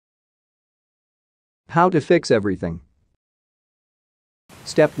How to fix everything.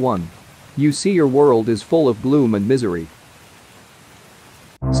 Step 1. You see your world is full of gloom and misery.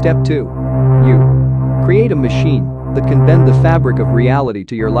 Step 2. You create a machine that can bend the fabric of reality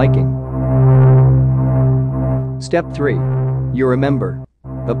to your liking. Step 3. You remember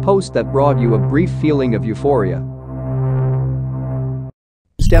a post that brought you a brief feeling of euphoria.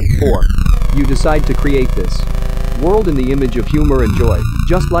 Step 4. You decide to create this world in the image of humor and joy,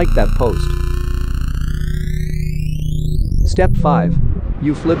 just like that post. Step 5.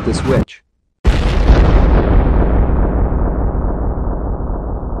 You flip the switch.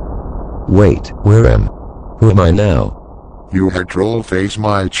 Wait, who am I now? You are Trollface,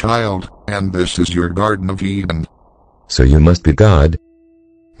 my child, and this is your Garden of Eden. So you must be God?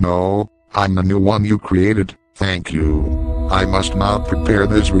 No, I'm the new one you created, thank you. I must now prepare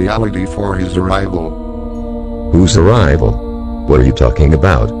this reality for his arrival. Whose arrival? What are you talking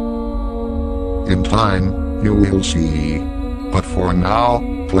about? In time, you will see. But for now,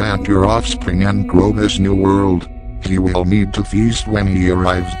 plant your offspring and grow this new world. He will need to feast when he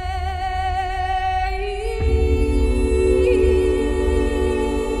arrives.